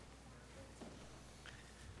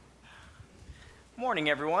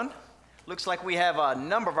Morning, everyone. Looks like we have a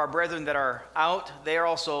number of our brethren that are out. They're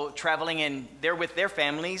also traveling, and they're with their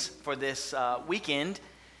families for this weekend.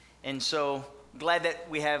 And so glad that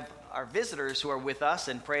we have our visitors who are with us,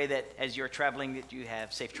 and pray that as you're traveling that you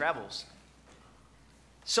have safe travels.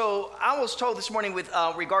 So I was told this morning with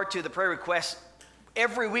regard to the prayer requests,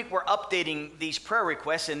 every week we're updating these prayer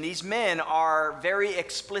requests, and these men are very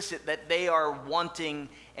explicit that they are wanting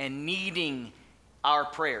and needing our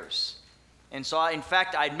prayers. And so, in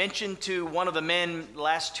fact, I mentioned to one of the men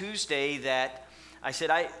last Tuesday that I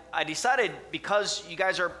said, I decided, because you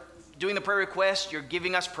guys are doing the prayer request, you're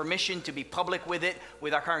giving us permission to be public with it,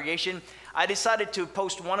 with our congregation, I decided to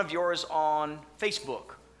post one of yours on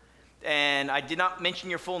Facebook. And I did not mention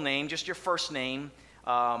your full name, just your first name,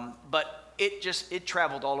 but it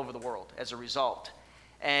traveled all over the world as a result.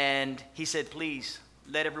 And he said, please,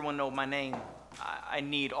 let everyone know my name. I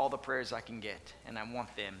need all the prayers I can get, and I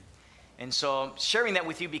want them. And so I'm sharing that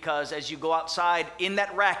with you because as you go outside in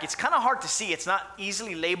that rack, it's kind of hard to see. It's not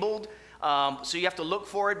easily labeled, so you have to look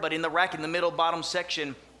for it. But in the rack in the middle bottom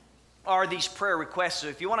section are these prayer requests. So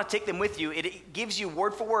if you want to take them with you, it gives you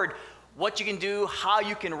word for word what you can do, how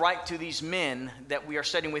you can write to these men that we are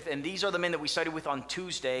studying with. And these are the men that we studied with on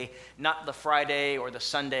Tuesday, not the Friday or the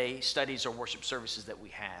Sunday studies or worship services that we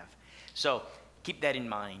have. So keep that in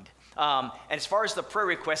mind. And as far as the prayer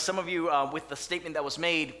requests, some of you with the statement that was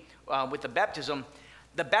made with the baptism,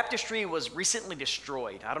 the baptistry was recently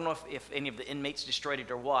destroyed. I don't know if any of the inmates destroyed it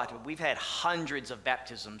or what, but we've had hundreds of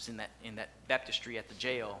baptisms in that baptistry at the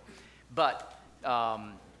jail. But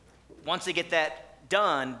once they get that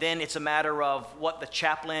done, then it's a matter of what the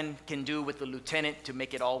chaplain can do with the lieutenant to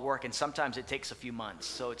make it all work, and sometimes it takes a few months.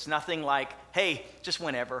 So it's nothing like, hey, just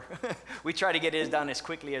whenever. We try to get it done as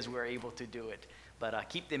quickly as we're able to do it, but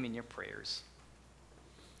keep them in your prayers.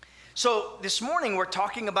 So this morning we're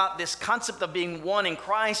talking about this concept of being one in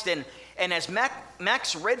Christ, and as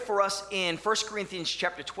Max read for us in 1 Corinthians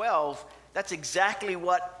chapter 12, that's exactly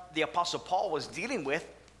what the Apostle Paul was dealing with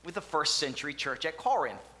the first century church at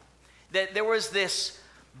Corinth. That there was this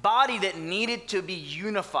body that needed to be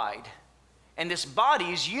unified, and this body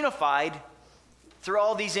is unified through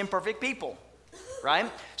all these imperfect people, right?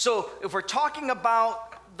 So if we're talking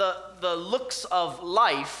about the looks of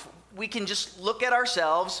life, we can just look at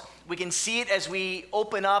ourselves. We can see it as we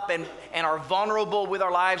open up and are vulnerable with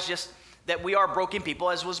our lives, just that we are broken people,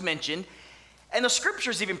 as was mentioned. And the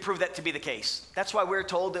scriptures even prove that to be the case. That's why we're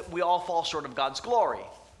told that we all fall short of God's glory.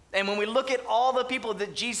 And when we look at all the people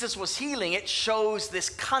that Jesus was healing, it shows this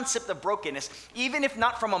concept of brokenness. Even if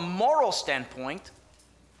not from a moral standpoint,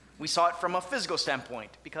 we saw it from a physical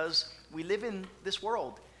standpoint, because we live in this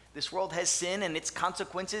world. This world has sin, and its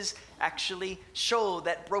consequences actually show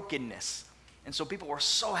that brokenness. And so people were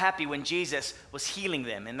so happy when Jesus was healing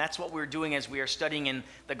them. And that's what we're doing as we are studying in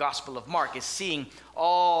the Gospel of Mark, is seeing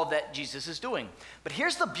all that Jesus is doing. But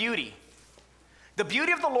here's the beauty. The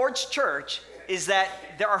beauty of the Lord's church is that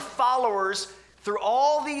there are followers through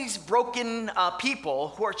all these broken people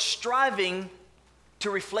who are striving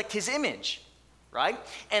to reflect his image, right?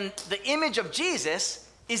 And the image of Jesus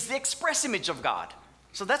is the express image of God.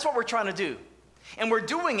 So that's what we're trying to do. And we're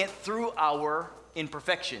doing it through our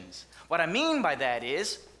imperfections. What I mean by that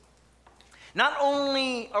is, not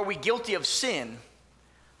only are we guilty of sin,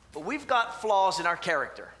 but we've got flaws in our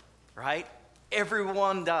character, right?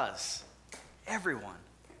 Everyone does. Everyone.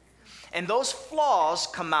 And those flaws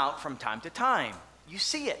come out from time to time. You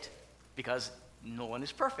see it, because no one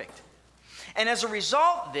is perfect. And as a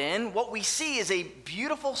result, then, what we see is a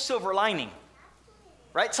beautiful silver lining,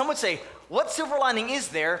 right? Some would say, what silver lining is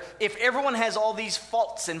there if everyone has all these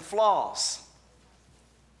faults and flaws?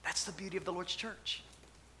 That's the beauty of the Lord's church.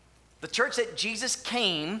 The church that Jesus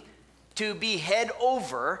came to be head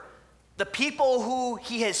over, the people who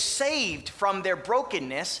he has saved from their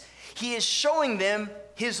brokenness, he is showing them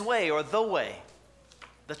his way, or the way,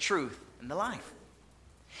 the truth, and the life.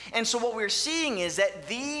 And so what we're seeing is that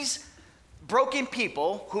these broken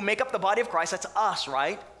people who make up the body of Christ, that's us,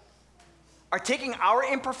 right, are taking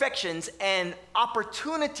our imperfections, and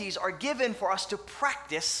opportunities are given for us to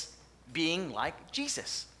practice being like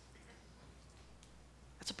Jesus.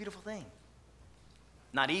 That's a beautiful thing.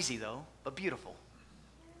 Not easy, though, but beautiful.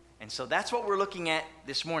 And so that's what we're looking at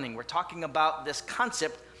this morning. We're talking about this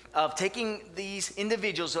concept of taking these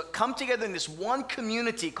individuals that come together in this one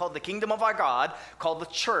community called the kingdom of our God, called the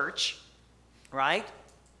church, right?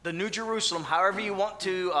 The New Jerusalem, however you want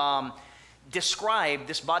to describe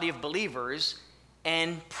this body of believers,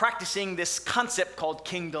 and practicing this concept called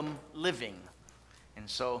kingdom living. And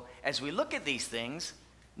so as we look at these things,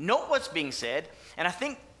 note what's being said, and I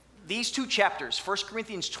think these two chapters, 1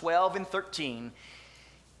 Corinthians 12 and 13,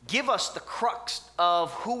 give us the crux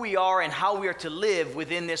of who we are and how we are to live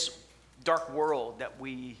within this dark world that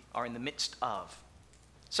we are in the midst of.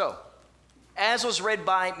 So, as was read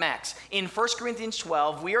by Max, in 1 Corinthians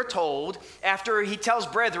 12, we are told, after he tells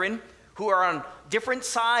brethren who are on different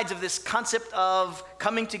sides of this concept of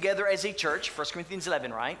coming together as a church, 1 Corinthians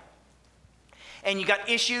 11, right? And you got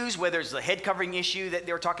issues, whether it's the head covering issue that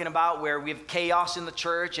they were talking about, where we have chaos in the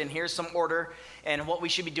church, and here's some order and what we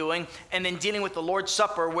should be doing. And then dealing with the Lord's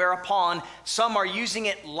Supper, whereupon some are using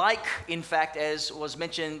it like, in fact, as was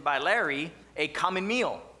mentioned by Larry, a common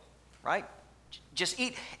meal, right? Just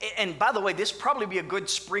eat. And by the way, this probably be a good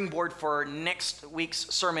springboard for next week's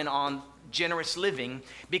sermon on generous living,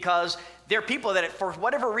 because there are people that, for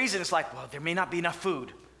whatever reason, it's like, well, there may not be enough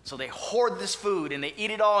food. So they hoard this food and they eat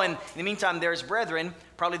it all. And in the meantime, there's brethren,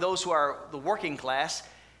 probably those who are the working class,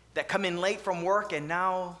 that come in late from work and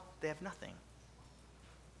now they have nothing,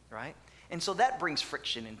 right? And so that brings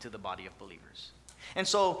friction into the body of believers. And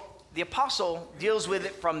so the apostle deals with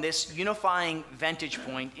it from this unifying vantage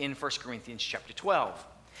point in 1 Corinthians chapter 12.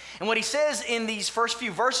 And what he says in these first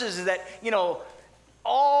few verses is that,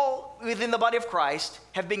 all within the body of Christ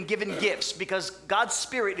have been given gifts, because God's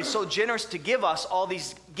Spirit is so generous to give us all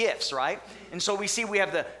these gifts, right? And so we see we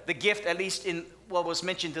have the gift, at least in what was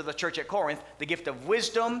mentioned to the church at Corinth, the gift of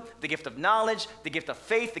wisdom, the gift of knowledge, the gift of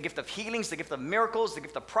faith, the gift of healings, the gift of miracles, the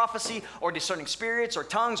gift of prophecy, or discerning spirits, or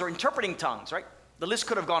tongues, or interpreting tongues, right? The list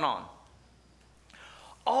could have gone on.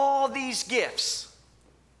 All these gifts,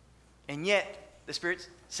 and yet the Spirit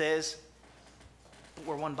says,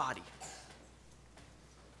 we're one body.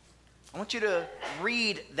 I want you to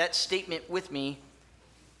read that statement with me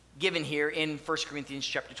given here in 1 Corinthians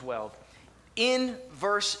chapter 12. In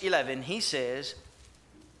verse 11, he says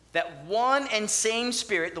that one and same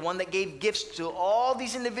Spirit, the one that gave gifts to all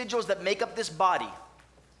these individuals that make up this body,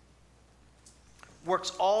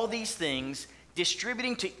 works all these things,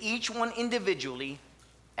 distributing to each one individually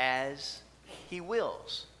as he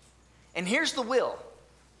wills. And here's the will.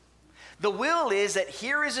 The will is that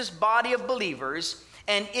here is this body of believers,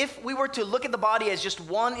 and if we were to look at the body as just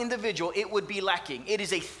one individual, it would be lacking. It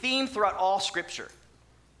is a theme throughout all Scripture.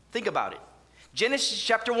 Think about it. Genesis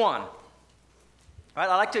chapter 1. Right,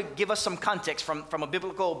 I like to give us some context from a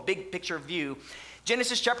biblical big picture view.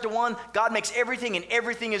 Genesis chapter 1, God makes everything and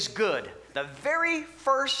everything is good. The very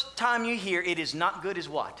first time you hear it is not good is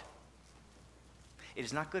what? It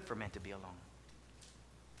is not good for man to be alone.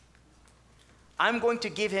 I'm going to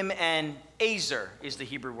give him an azer, is the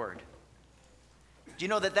Hebrew word. Do you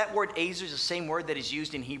know that that word azer is the same word that is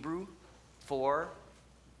used in Hebrew for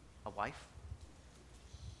a wife?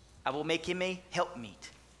 I will make him a helpmeet,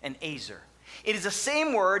 an azer. It is the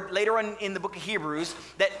same word later on in the book of Hebrews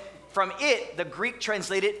that from it, the Greek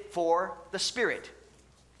translated for the Spirit,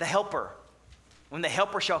 the helper, when the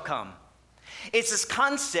helper shall come. It's this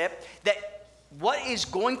concept that what is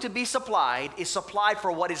going to be supplied is supplied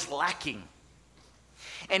for what is lacking.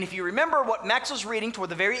 And if you remember what Max was reading toward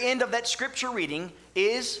the very end of that scripture reading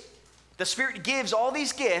is the Spirit gives all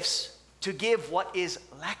these gifts to give what is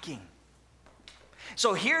lacking.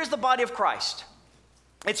 So here's the body of Christ.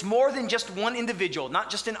 It's more than just one individual,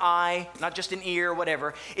 not just an eye, not just an ear,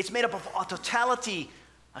 whatever. It's made up of a totality,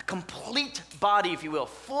 a complete body, if you will,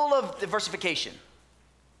 full of diversification.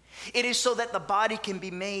 It is so that the body can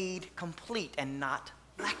be made complete and not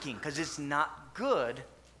lacking, because it's not good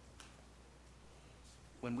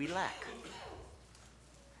when we lack.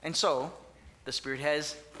 And so, the Spirit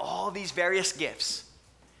has all these various gifts.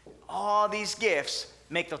 All these gifts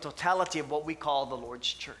make the totality of what we call the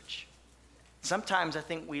Lord's church. Sometimes I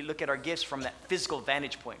think we look at our gifts from that physical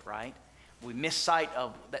vantage point, right? We miss sight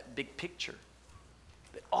of that big picture.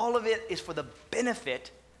 But all of it is for the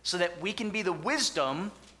benefit so that we can be the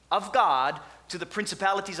wisdom of God to the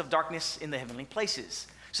principalities of darkness in the heavenly places.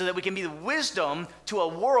 So that we can be the wisdom to a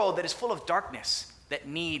world that is full of darkness that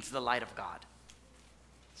needs the light of God.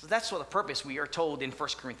 So that's what the purpose we are told in 1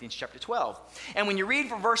 Corinthians chapter 12. And when you read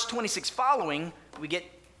from verse 26 following, we get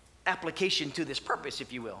application to this purpose,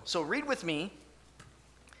 if you will. So read with me.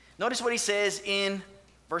 Notice what he says in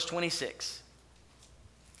verse 26.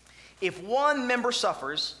 If one member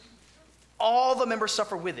suffers, all the members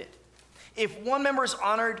suffer with it. If one member is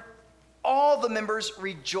honored, all the members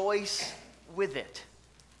rejoice with it.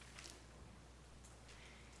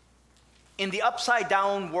 In the upside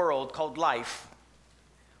down world called life,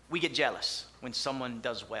 we get jealous when someone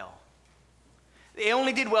does well. They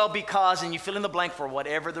only did well because, and you fill in the blank for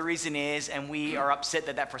whatever the reason is, and we are upset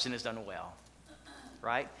that that person has done well,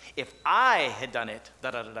 right? If I had done it,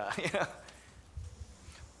 da-da-da-da.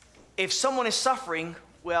 If someone is suffering,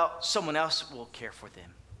 well, someone else will care for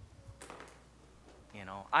them.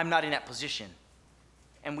 I'm not in that position.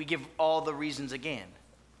 And we give all the reasons again.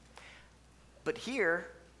 But here,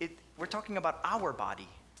 we're talking about our body,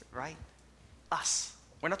 right? Us.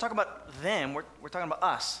 We're not talking about them, we're talking about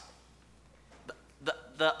us.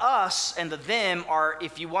 The us and the them are,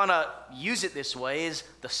 if you want to use it this way, is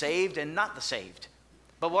the saved and not the saved.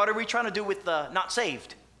 But what are we trying to do with the not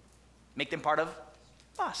saved? Make them part of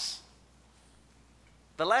us.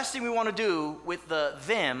 The last thing we want to do with the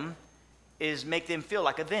them is make them feel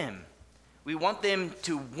like a them. We want them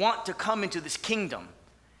to want to come into this kingdom.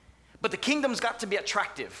 But the kingdom's got to be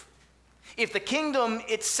attractive. If the kingdom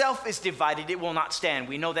itself is divided, it will not stand.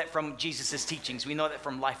 We know that from Jesus' teachings. We know that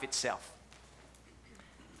from life itself.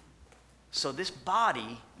 So this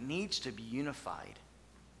body needs to be unified,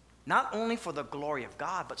 not only for the glory of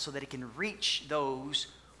God, but so that it can reach those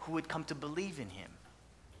who would come to believe in him.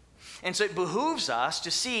 And so it behooves us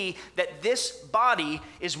to see that this body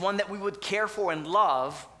is one that we would care for and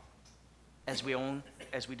love as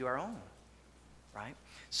we do our own, right?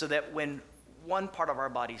 So that when one part of our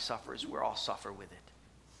body suffers, we'll all suffer with it.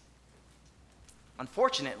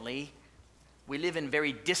 Unfortunately, we live in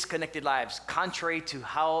very disconnected lives, contrary to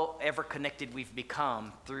however connected we've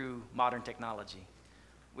become through modern technology.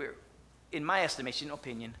 In my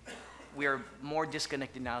opinion, we are more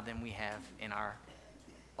disconnected now than we have in our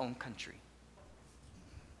own country.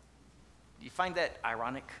 Do you find that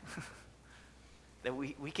ironic? That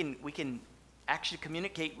we can actually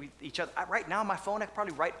communicate with each other. Right now on my phone, I could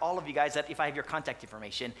probably write all of you guys that if I have your contact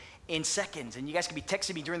information in seconds, and you guys could be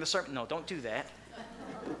texting me during the sermon. No, don't do that.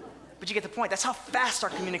 But you get the point. That's how fast our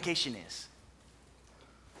communication is.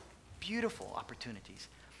 Beautiful opportunities.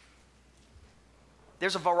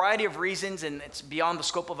 There's a variety of reasons, and it's beyond the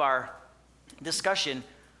scope of our discussion,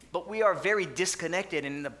 but we are very disconnected,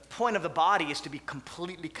 and the point of the body is to be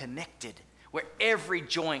completely connected, where every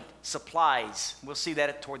joint supplies. We'll see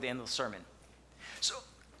that toward the end of the sermon.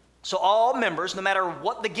 So all members, no matter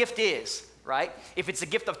what the gift is, right? If it's the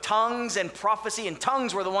gift of tongues and prophecy, and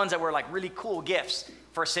tongues were the ones that were like really cool gifts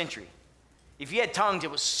first century. If you had tongues,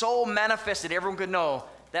 it was so manifested everyone could know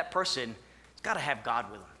that person has got to have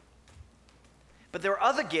God with them. But there are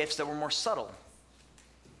other gifts that were more subtle.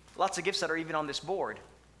 Lots of gifts that are even on this board.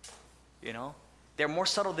 They're more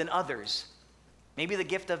subtle than others. Maybe the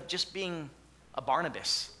gift of just being a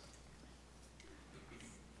Barnabas.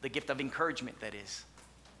 The gift of encouragement, that is.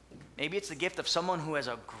 Maybe it's the gift of someone who has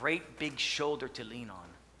a great big shoulder to lean on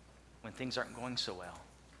when things aren't going so well.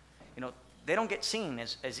 They don't get seen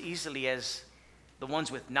as easily as the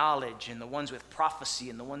ones with knowledge and the ones with prophecy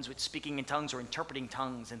and the ones with speaking in tongues or interpreting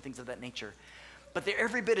tongues and things of that nature. But they're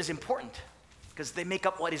every bit as important because they make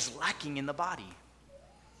up what is lacking in the body.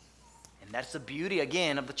 And that's the beauty,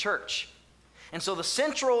 again, of the church. And so the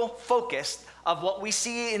central focus of what we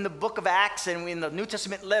see in the book of Acts and in the New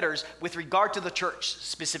Testament letters with regard to the church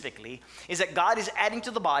specifically is that God is adding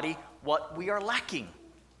to the body what we are lacking,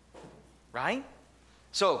 right?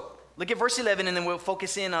 So look at verse 11 and then we'll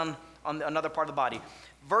focus in on another part of the body.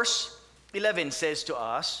 Verse 11 says to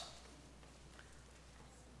us,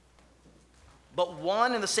 "But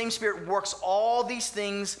one and the same Spirit works all these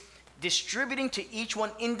things, distributing to each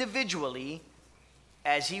one individually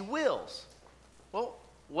as he wills." Well,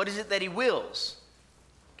 what is it that he wills?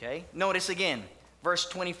 Okay, notice again, verse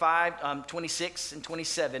 25, 26 and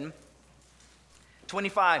 27.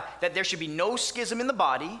 25, that there should be no schism in the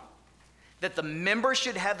body, that the members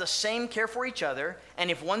should have the same care for each other, and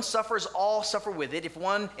if one suffers, all suffer with it. If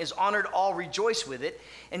one is honored, all rejoice with it.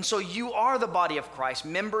 And so you are the body of Christ,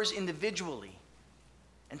 members individually.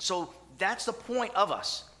 And so that's the point of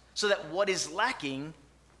us, so that what is lacking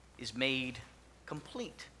is made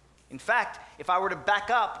complete. In fact, if I were to back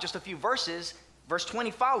up just a few verses, verse 20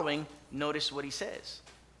 following, notice what he says.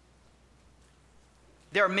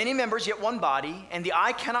 "There are many members, yet one body, and the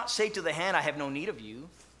eye cannot say to the hand, 'I have no need of you,'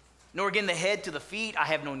 nor again the head to the feet, 'I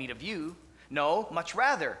have no need of you.' No, much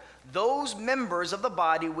rather, those members of the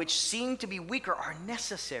body which seem to be weaker are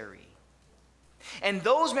necessary. And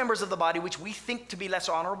those members of the body which we think to be less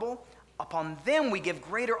honorable, upon them we give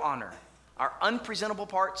greater honor. Our unpresentable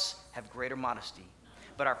parts have greater modesty,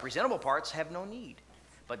 but our presentable parts have no need.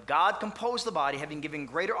 But God composed the body, having given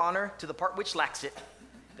greater honor to the part which lacks it,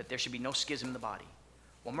 that there should be no schism in the body."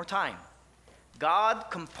 One more time. God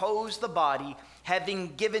composed the body,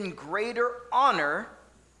 having given greater honor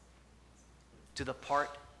to the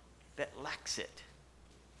part that lacks it,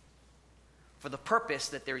 for the purpose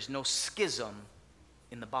that there is no schism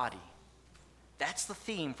in the body. That's the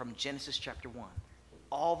theme from Genesis chapter 1,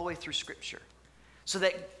 all the way through Scripture. so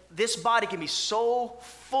that this body can be so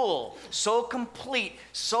full, so complete,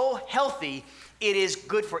 so healthy, it is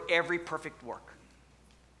good for every perfect work.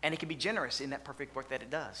 And it can be generous in that perfect work that it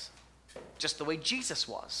does, just the way Jesus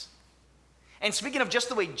was. And speaking of just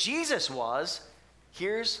the way Jesus was,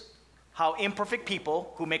 here's how imperfect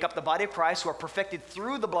people who make up the body of Christ, who are perfected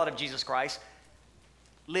through the blood of Jesus Christ,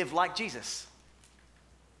 live like Jesus.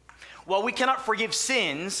 While we cannot forgive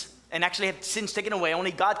sins and actually have sins taken away,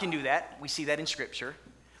 only God can do that. We see that in Scripture.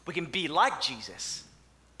 We can be like Jesus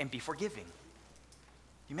and be forgiving.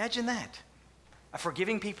 Imagine that. A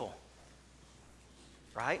forgiving people.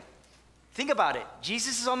 Right? Think about it.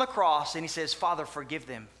 Jesus is on the cross and he says, Father, forgive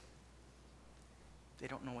them. They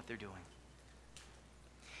don't know what they're doing.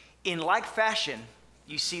 In like fashion,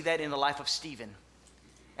 you see that in the life of Stephen.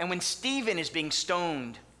 And when Stephen is being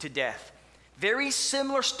stoned to death, very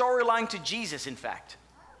similar storyline to Jesus, in fact.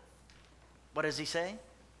 What does he say?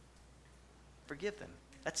 Forgive them.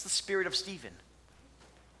 That's the spirit of Stephen.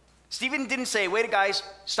 Stephen didn't say, wait, guys,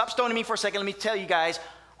 stop stoning me for a second. Let me tell you guys,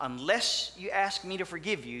 unless you ask me to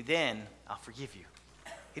forgive you, then I'll forgive you.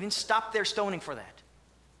 He didn't stop their stoning for that.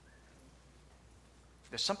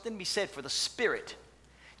 There's something to be said for the spirit.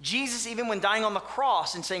 Jesus, even when dying on the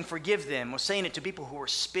cross and saying forgive them, was saying it to people who were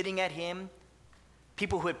spitting at him,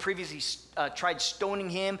 people who had previously tried stoning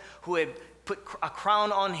him, who had put a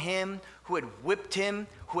crown on him, who had whipped him,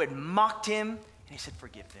 who had mocked him. And he said,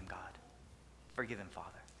 forgive them, God. Forgive them, Father.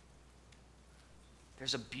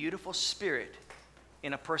 There's a beautiful spirit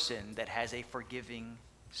in a person that has a forgiving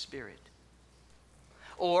spirit.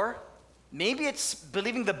 Or maybe it's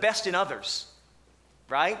believing the best in others,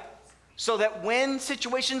 right? So that when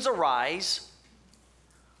situations arise,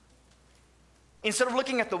 instead of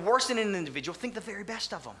looking at the worst in an individual, think the very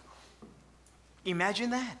best of them. Imagine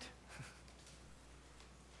that.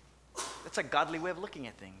 That's a godly way of looking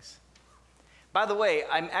at things. By the way,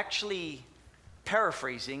 I'm actually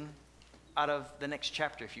paraphrasing out of the next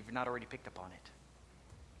chapter if you've not already picked up on it.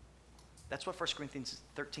 That's what 1 Corinthians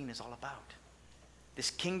 13 is all about.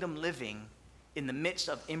 This kingdom living in the midst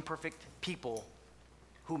of imperfect people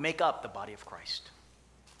who make up the body of Christ.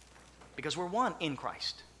 Because we're one in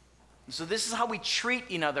Christ. So this is how we treat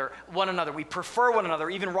one another. We prefer one another.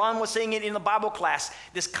 Even Ron was saying it in the Bible class,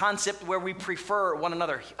 this concept where we prefer one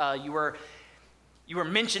another. You were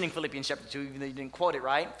mentioning Philippians chapter 2, even though you didn't quote it,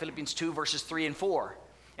 right? Philippians 2, verses 3 and 4.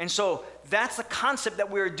 And so that's the concept that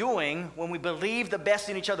we're doing when we believe the best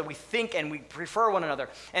in each other. We think and we prefer one another.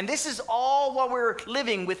 And this is all while we're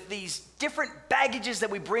living with these different baggages that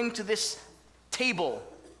we bring to this table.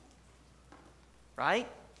 Right?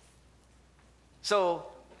 So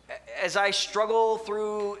as I struggle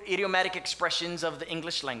through idiomatic expressions of the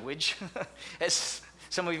English language, as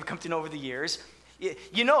some of you have come to know over the years,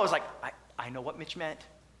 you know, it's like, I know what Mitch meant,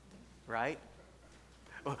 right?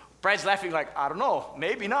 Brad's laughing like, I don't know,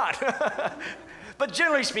 maybe not. But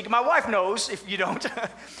generally speaking, my wife knows if you don't.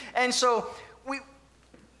 And so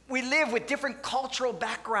we live with different cultural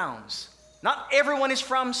backgrounds. Not everyone is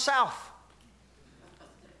from South,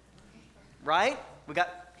 right? We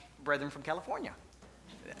got brethren from California,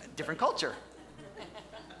 different culture.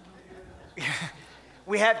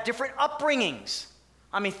 We have different upbringings.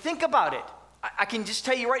 I mean, think about it. I can just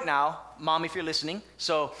tell you right now, Mom, if you're listening.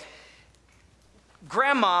 So,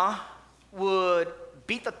 Grandma would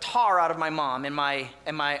beat the tar out of my mom and my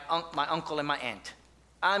uncle and my aunt.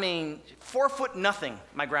 I mean, 4 foot nothing,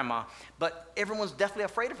 my grandma, but everyone's definitely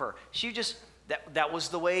afraid of her. She just that was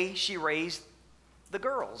the way she raised the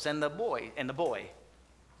girls and the boy.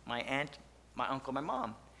 My aunt, my uncle, my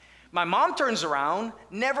mom. My mom turns around,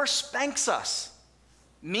 never spanks us.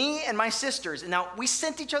 Me and my sisters. Now, we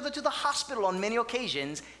sent each other to the hospital on many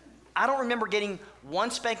occasions. I don't remember getting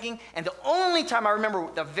one spanking, and the only time I remember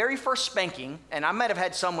the very first spanking, and I might have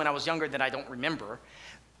had some when I was younger that I don't remember,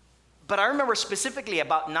 but I remember specifically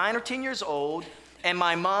about 9 or 10 years old, and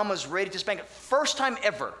my mom was ready to spank it. First time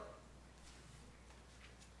ever.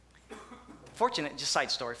 Just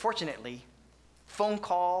side story, fortunately,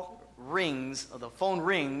 the phone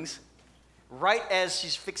rings right as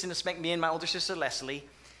she's fixing to spank me and my older sister Leslie,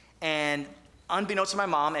 and unbeknownst to my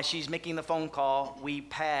mom, as she's making the phone call, we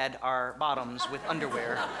pad our bottoms with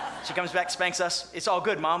underwear. She comes back, spanks us. It's all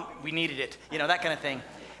good, Mom. We needed it. That kind of thing.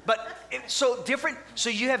 But so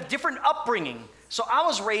you have different upbringing. So I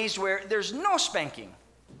was raised where there's no spanking.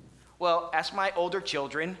 Well, ask my older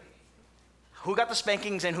children, who got the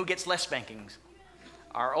spankings and who gets less spankings?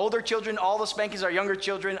 Our older children, all the spankings. Our younger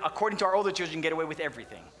children, according to our older children, get away with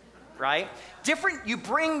everything, right? You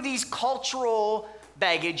bring these cultural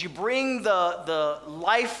baggage, you bring the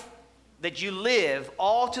life that you live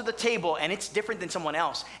all to the table and it's different than someone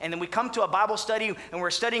else. And then we come to a Bible study and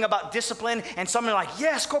we're studying about discipline and someone like,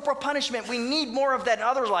 yes, corporal punishment, we need more of that. And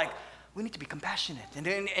others like, we need to be compassionate.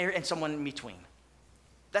 And someone in between.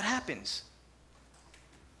 That happens.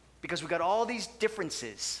 Because we got all these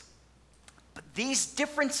differences. But these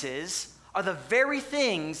differences are the very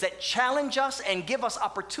things that challenge us and give us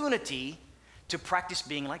opportunity to practice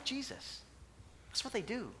being like Jesus. That's what they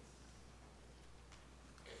do.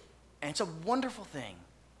 And it's a wonderful thing.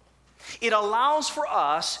 It allows for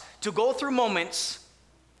us to go through moments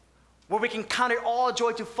where we can count it all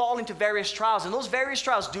joy to fall into various trials. And those various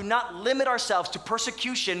trials do not limit ourselves to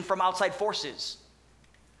persecution from outside forces.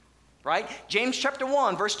 Right? James chapter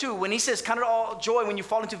 1, verse 2, when he says, count it all joy when you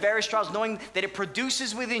fall into various trials, knowing that it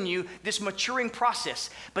produces within you this maturing process.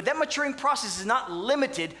 But that maturing process is not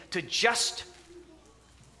limited to just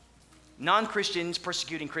non-Christians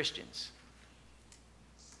persecuting Christians.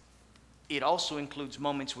 It also includes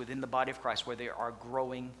moments within the body of Christ where there are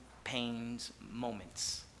growing pains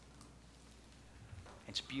moments.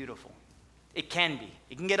 It's beautiful. It can be.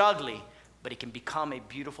 It can get ugly, but it can become a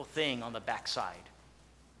beautiful thing on the backside.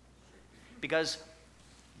 Because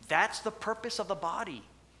that's the purpose of the body.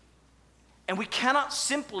 And we cannot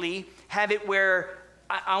simply have it where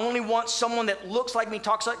I only want someone that looks like me,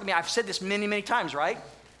 talks like me. I've said this many, many times, right?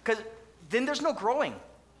 Because then there's no growing.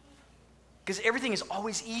 Because everything is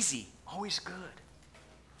always easy, always good.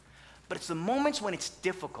 But it's the moments when it's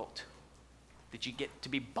difficult that you get to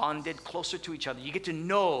be bonded closer to each other. You get to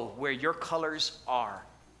know where your colors are,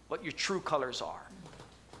 what your true colors are.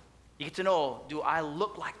 You get to know, do I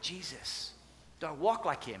look like Jesus? Do I walk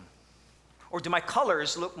like him? Or do my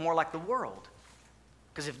colors look more like the world?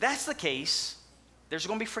 Because if that's the case, there's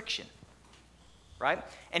going to be friction, right?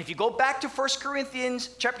 And if you go back to 1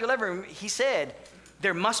 Corinthians chapter 11, he said,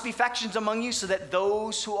 there must be factions among you so that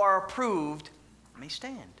those who are approved may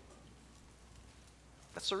stand.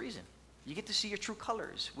 That's the reason. You get to see your true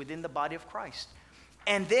colors within the body of Christ.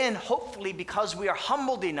 And then hopefully because we are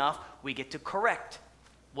humbled enough, we get to correct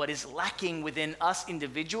what is lacking within us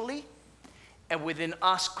individually and within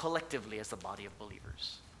us collectively as the body of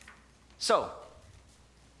believers. So,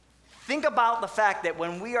 think about the fact that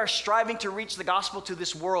when we are striving to reach the gospel to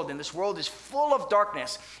this world, and this world is full of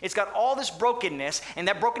darkness, it's got all this brokenness, and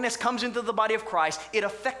that brokenness comes into the body of Christ, it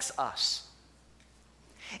affects us.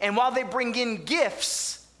 And while they bring in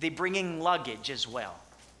gifts, they bring in luggage as well.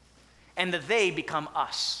 And the they become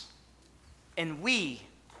us. And we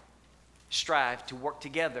strive to work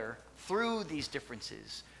together through these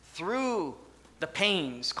differences, through the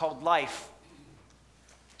pains called life,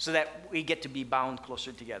 so that we get to be bound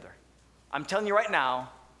closer together. I'm telling you right now,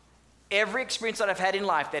 every experience that I've had in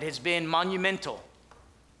life that has been monumental,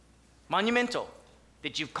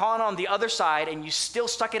 that you've gone on the other side and you still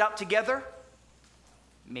stuck it out together,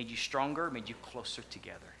 made you stronger, made you closer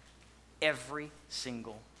together. Every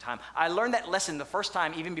single time. I learned that lesson the first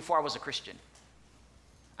time even before I was a Christian.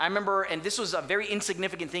 I remember, and this was a very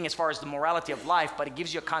insignificant thing as far as the morality of life, but it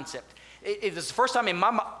gives you a concept. It was the first time in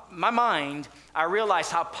my mind I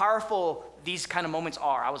realized how powerful these kind of moments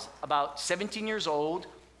are. I was about 17 years old.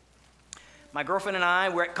 My girlfriend and I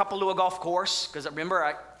were at Kapalua Golf Course, because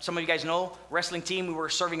remember, some of you guys know, wrestling team, we were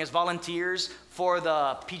serving as volunteers for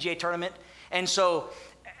the PGA tournament. And so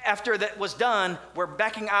after that was done, we're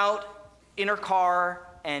backing out in her car,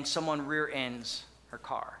 and someone rear ends her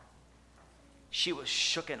car. She was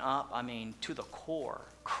shooken up, to the core,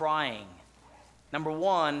 crying. Number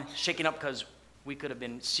one, shaken up because we could have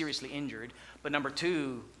been seriously injured. But number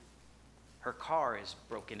two, her car is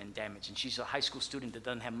broken and damaged. And she's a high school student that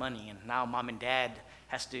doesn't have money. And now mom and dad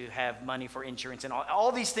has to have money for insurance. And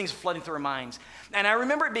all these things flooding through her minds. And I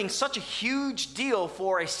remember it being such a huge deal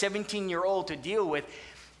for a 17-year-old to deal with.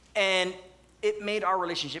 And it made our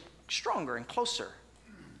relationship stronger and closer.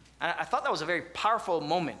 And I thought that was a very powerful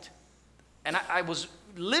moment. And I was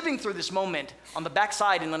living through this moment on the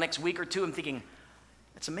backside in the next week or two. I'm thinking,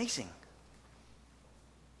 it's amazing.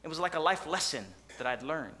 It was like a life lesson that I'd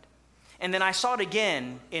learned. And then I saw it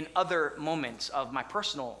again in other moments of my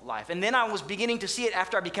personal life. And then I was beginning to see it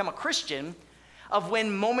after I became a Christian, of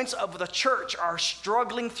when moments of the church are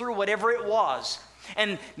struggling through whatever it was.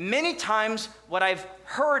 And many times what I've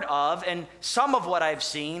heard of and some of what I've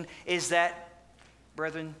seen is that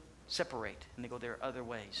brethren separate and they go their other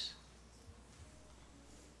ways.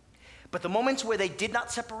 But the moments where they did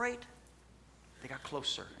not separate, they got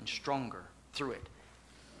closer and stronger through it.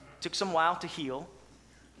 Took some while to heal,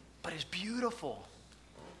 but it's beautiful.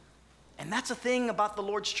 And that's the thing about the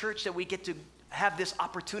Lord's church, that we get to have this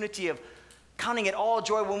opportunity of counting it all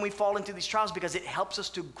joy when we fall into these trials because it helps us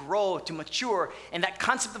to grow, to mature. And that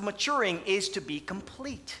concept of maturing is to be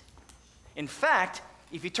complete. In fact,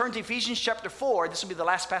 if you turn to Ephesians chapter 4, this will be the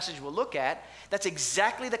last passage we'll look at. That's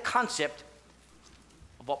exactly the concept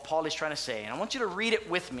of what Paul is trying to say. And I want you to read it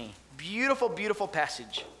with me. Beautiful, beautiful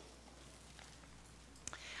passage.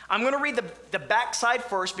 I'm going to read the backside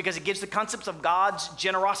first because it gives the concepts of God's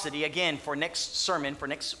generosity, again, for next sermon, for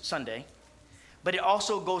next Sunday. But it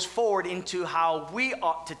also goes forward into how we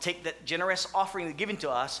ought to take that generous offering that's given to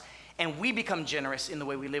us and we become generous in the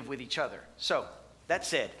way we live with each other. So, that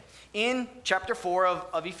said, in chapter 4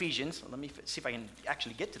 of Ephesians, let me see if I can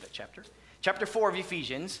actually get to that chapter. Chapter 4 of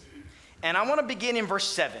Ephesians, and I want to begin in verse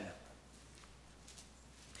 7.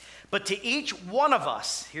 But to each one of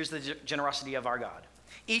us, here's the generosity of our God.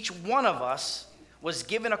 Each one of us was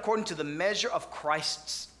given according to the measure of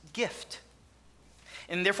Christ's gift.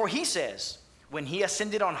 And therefore he says, when he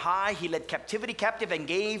ascended on high, he led captivity captive and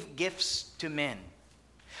gave gifts to men.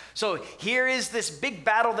 So here is this big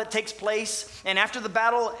battle that takes place, and after the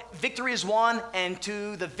battle, victory is won, and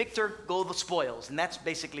to the victor go the spoils. And that's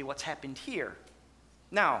basically what's happened here.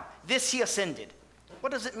 Now, this he ascended.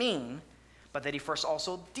 What does it mean? But that he first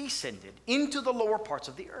also descended into the lower parts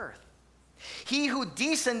of the earth. He who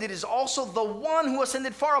descended is also the one who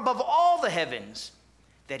ascended far above all the heavens,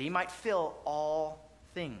 that he might fill all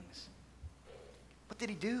things. What did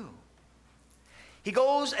he do? He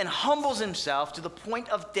goes and humbles himself to the point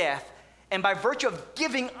of death, and by virtue of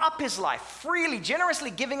giving up his life, freely, generously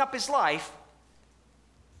giving up his life,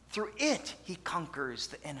 through it, he conquers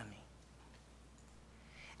the enemy.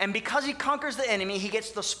 And because he conquers the enemy, he gets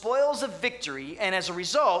the spoils of victory. And as a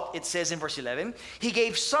result, it says in verse 11, he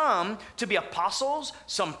gave some to be apostles,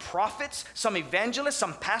 some prophets, some evangelists,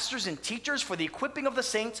 some pastors and teachers for the equipping of the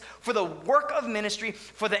saints, for the work of ministry,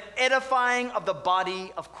 for the edifying of the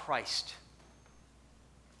body of Christ.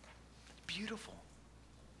 Beautiful.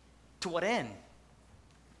 To what end?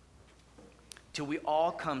 Till we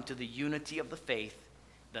all come to the unity of the faith,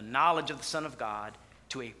 the knowledge of the Son of God,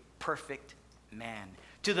 to a perfect man,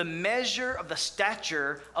 to the measure of the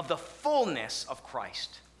stature of the fullness of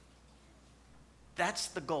Christ. That's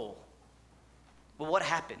the goal. But what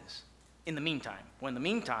happens in the meantime? Well, in the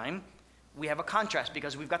meantime, we have a contrast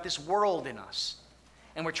because we've got this world in us.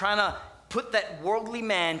 And we're trying to put that worldly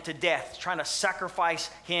man to death, trying to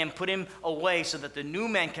sacrifice him, put him away so that the new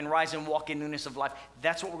man can rise and walk in newness of life.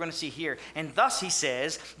 That's what we're going to see here. And thus he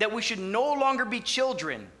says that we should no longer be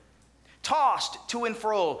children, tossed to and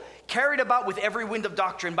fro, carried about with every wind of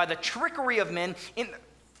doctrine by the trickery of men in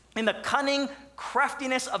the cunning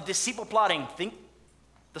craftiness of deceitful plotting. Think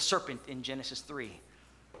the serpent in Genesis 3.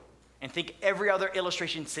 And think every other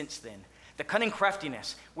illustration since then. The cunning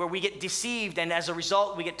craftiness, where we get deceived and as a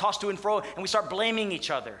result we get tossed to and fro and we start blaming each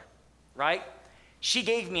other, right? She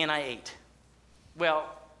gave me and I ate. Well,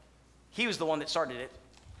 he was the one that started it,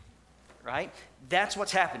 right? That's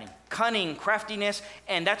what's happening. Cunning, craftiness,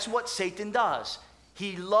 and that's what Satan does.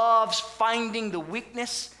 He loves finding the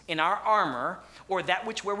weakness in our armor or that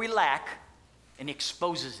which where we lack and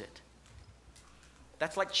exposes it.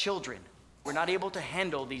 That's like children. We're not able to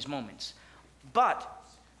handle these moments. But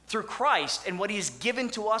through Christ and what he has given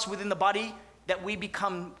to us within the body, that we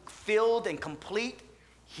become filled and complete,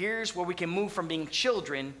 here's where we can move from being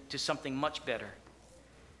children to something much better.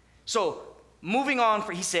 So, moving on,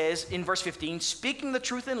 he says in verse 15, speaking the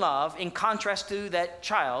truth in love, in contrast to that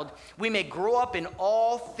child, we may grow up in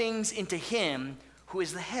all things into him who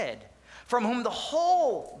is the head, from whom the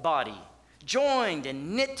whole body, joined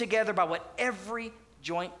and knit together by what every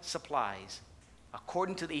joint supplies,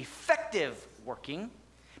 according to the effective working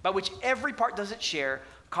by which every part does its share,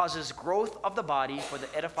 causes growth of the body for the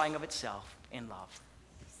edifying of itself in love.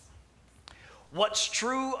 What's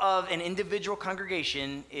true of an individual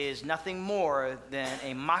congregation is nothing more than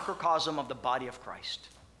a microcosm of the body of Christ.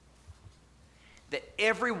 That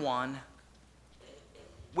everyone,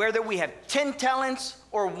 whether we have 10 talents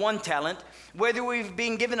or 1 talent, whether we've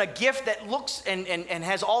been given a gift that looks and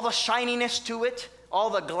has all the shininess to it, all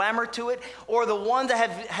the glamour to it, or the one that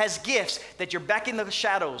has gifts that you're back in the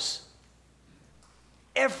shadows.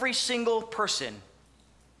 Every single person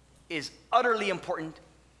is utterly important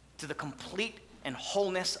to the complete and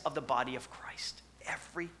wholeness of the body of Christ.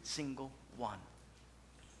 Every single one.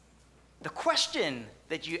 The question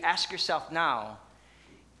that you ask yourself now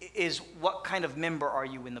is, what kind of member are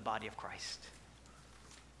you in the body of Christ?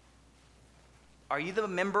 Are you the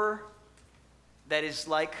member that is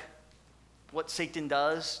like what Satan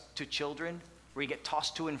does to children, where you get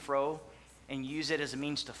tossed to and fro and use it as a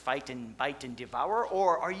means to fight and bite and devour?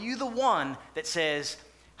 Or are you the one that says,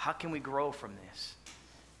 how can we grow from this?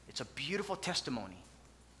 It's a beautiful testimony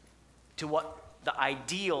to what the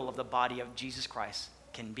ideal of the body of Jesus Christ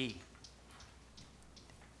can be.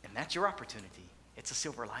 And that's your opportunity. It's a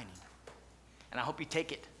silver lining. And I hope you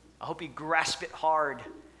take it. I hope you grasp it hard.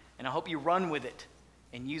 And I hope you run with it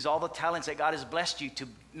and use all the talents that God has blessed you to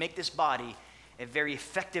make this body a very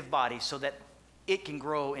effective body so that it can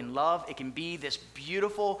grow in love. It can be this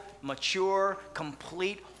beautiful, mature,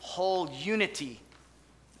 complete, whole unity,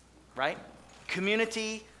 right?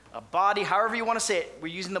 Community, a body, however you want to say it. We're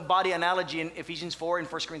using the body analogy in Ephesians 4 and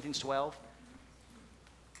 1 Corinthians 12.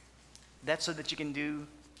 That's so that you can do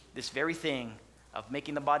this very thing of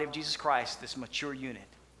making the body of Jesus Christ this mature unit.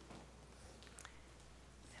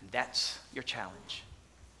 And that's your challenge.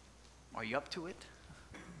 Are you up to it?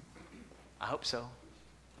 I hope so.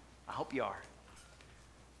 I hope you are.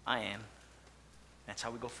 I am. That's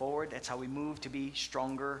how we go forward. That's how we move to be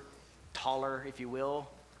stronger, taller, if you will,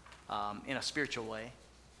 in a spiritual way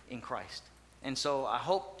in Christ. And so I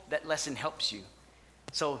hope that lesson helps you.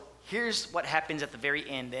 So here's what happens at the very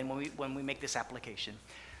end then when we make this application.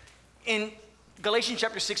 In Galatians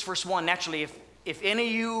chapter 6, verse 1, naturally, if any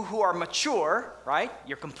of you who are mature, right,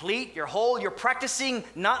 you're complete, you're whole, you're practicing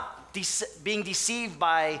not being deceived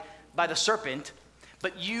by the serpent,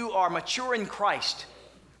 but you are mature in Christ,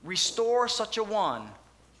 restore such a one,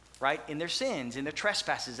 right, in their sins, in their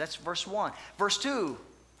trespasses. That's verse 1. Verse 2,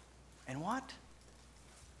 and what?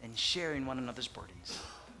 And sharing one another's burdens.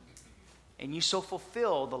 And you so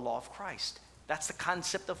fulfill the law of Christ. That's the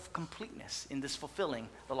concept of completeness in this fulfilling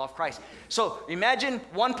the law of Christ. So imagine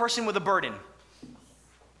one person with a burden,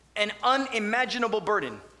 an unimaginable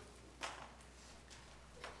burden.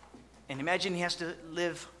 And imagine he has to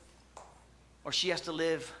live, or she has to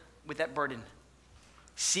live with that burden.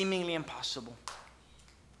 Seemingly impossible.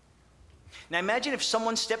 Now imagine if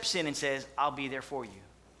someone steps in and says, I'll be there for you.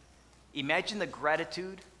 Imagine the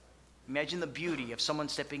gratitude, imagine the beauty of someone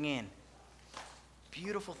stepping in.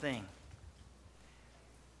 Beautiful thing.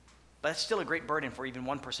 But it's still a great burden for even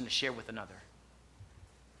one person to share with another.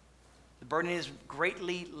 The burden is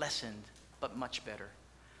greatly lessened, but much better.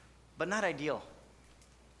 But not ideal.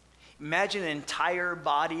 Imagine an entire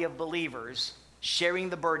body of believers sharing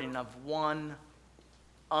the burden of one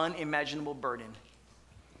unimaginable burden.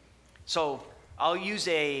 So I'll use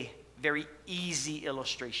a very easy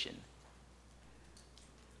illustration.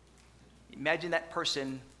 Imagine that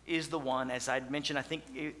person is the one, as I'd mentioned, I think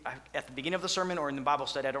at the beginning of the sermon or in the Bible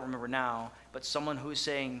study, I don't remember now, but someone who's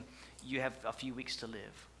saying, you have a few weeks to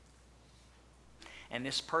live. And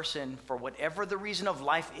this person, for whatever the reason of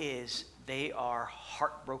life is, they are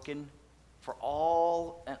heartbroken for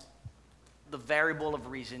all the variable of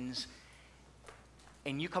reasons.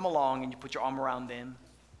 And you come along and you put your arm around them,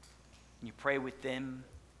 and you pray with them,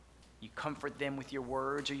 you comfort them with your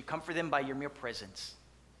words, or you comfort them by your mere presence.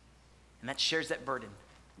 And that shares that burden.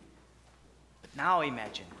 But now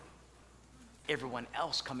imagine everyone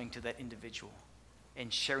else coming to that individual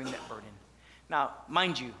and sharing that burden. Now,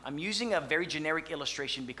 mind you, I'm using a very generic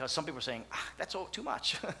illustration because some people are saying, that's all too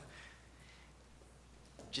much.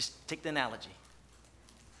 Just take the analogy.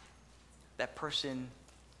 That person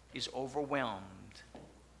is overwhelmed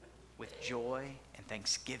with joy and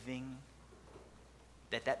thanksgiving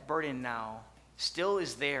that burden now still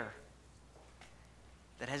is there.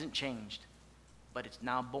 That hasn't changed, but it's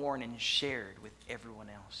now born and shared with everyone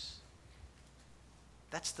else.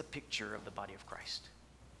 That's the picture of the body of Christ.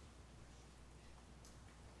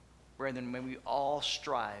 Brethren, when we all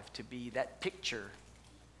strive to be that picture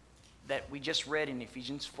that we just read in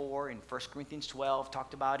Ephesians 4, in 1 Corinthians 12,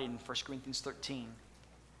 talked about in 1 Corinthians 13,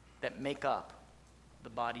 that make up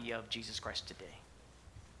the body of Jesus Christ today.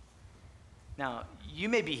 Now, you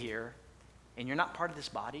may be here, and you're not part of this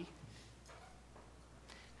body.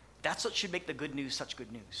 That's what should make the good news such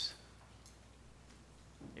good news.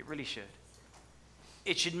 It really should.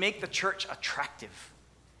 It should make the church attractive.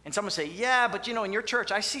 And someone say, yeah, but in your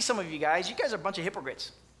church, I see some of you guys are a bunch of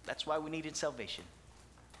hypocrites. That's why we needed salvation.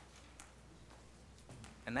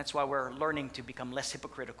 And that's why we're learning to become less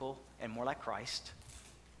hypocritical and more like Christ.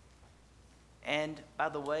 And by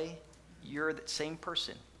the way, you're the same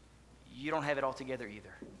person. You don't have it all together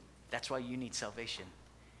either. That's why you need salvation.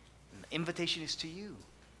 And the invitation is to you.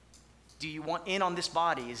 Do you want in on this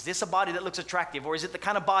body? Is this a body that looks attractive, or is it the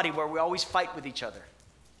kind of body where we always fight with each other?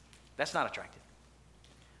 That's not attractive.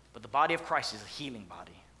 But the body of Christ is a healing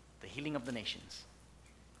body, the healing of the nations.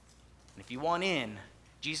 And if you want in,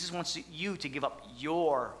 Jesus wants you to give up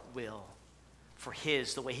your will for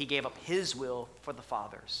his, the way he gave up his will for the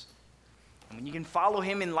Father's. And when you can follow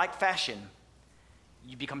him in like fashion,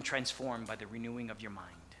 you become transformed by the renewing of your mind.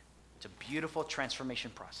 It's a beautiful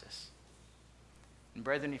transformation process. And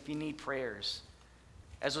brethren, if you need prayers,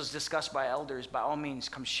 as was discussed by elders, by all means,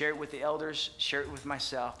 come share it with the elders, share it with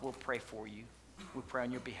myself. We'll pray for you. We'll pray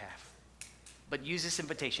on your behalf. But use this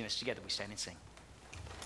invitation as together we stand and sing.